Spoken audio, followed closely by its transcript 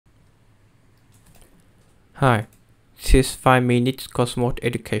Hi, this is 5 minutes Cosmos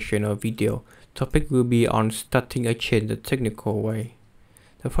educational video. Topic will be on starting a chain the technical way.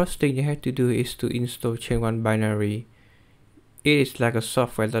 The first thing you have to do is to install chain1 binary. It is like a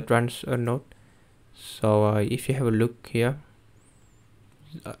software that runs a node. So if you have a look here,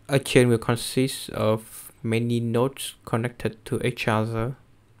 a chain will consist of many nodes connected to each other.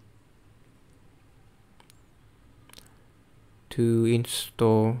 To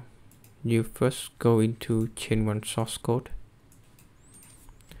install, you first go into chain1 source code.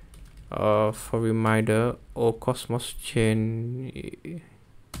 For reminder, all Cosmos chain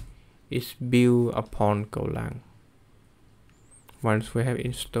is built upon Golang. Once we have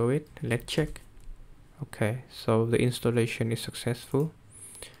installed it, let's check. Okay, so the installation is successful.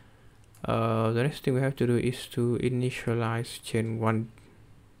 The next thing we have to do is to initialize chain1.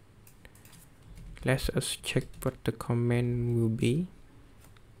 Let us check what the command will be.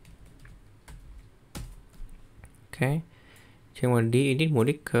 Okay, chain1d init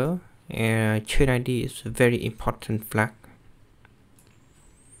moniker, and chain ID is a very important flag.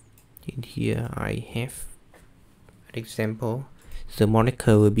 In here I have an example. The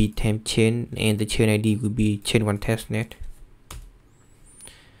moniker will be temp chain and the chain ID will be chain1 testnet.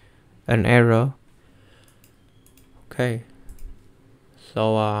 An error. Okay,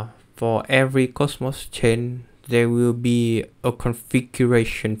 so for every Cosmos chain there will be a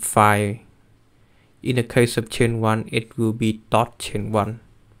configuration file. In the case of chain1, it will be .chain1.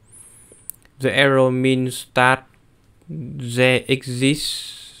 The error means that there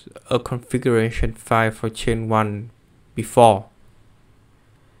exists a configuration file for chain1 before.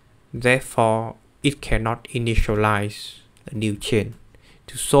 Therefore, it cannot initialize a new chain.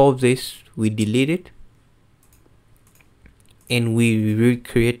 To solve this, we delete it and we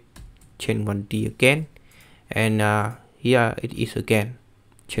recreate chain1d again, and here it is again,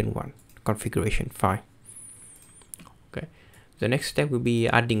 chain1 configuration file. Okay, the next step will be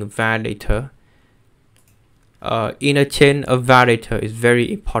adding a validator. In a chain, a validator is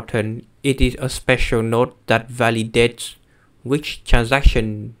very important. It is a special node that validates which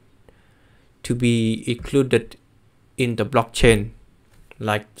transaction to be included in the blockchain.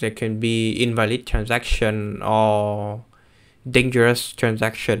 Like there can be invalid transaction or dangerous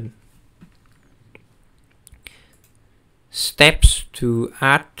transaction. Steps to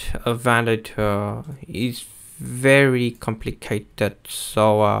add a validator is very complicated,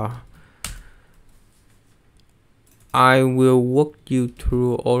 so I will walk you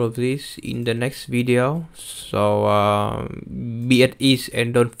through all of this in the next video, so be at ease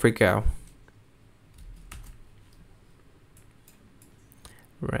and don't freak out.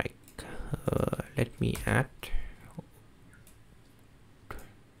 Right, let me add.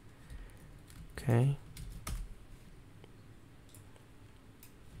 Okay.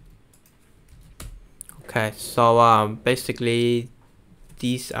 Okay, so basically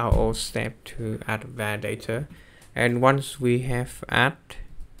these are all steps to add a validator, and once we have add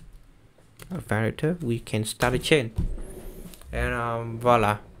a validator, we can start a chain, and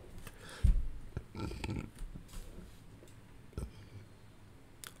voila.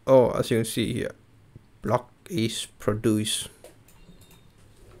 Oh, as you can see here, block is produced.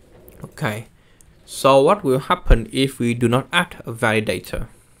 Okay, so what will happen if we do not add a validator?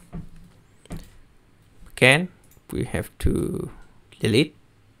 Again, we have to delete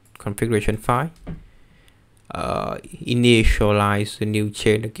configuration file, initialize the new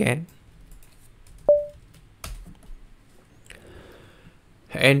chain again,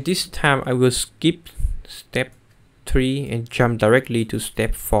 and this time I will skip step 3 and jump directly to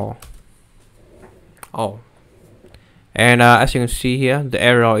step 4. Oh, and as you can see here, the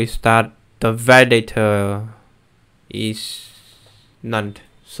error is that the validator is none,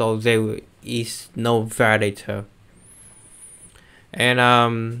 so there is no validator.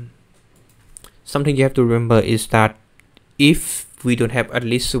 And something you have to remember is that if we don't have at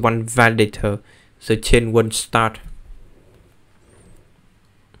least one validator, the chain won't start.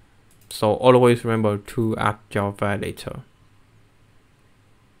 So always remember to add your validator.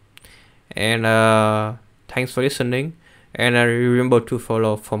 And thanks for listening, and remember to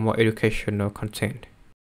follow for more educational content.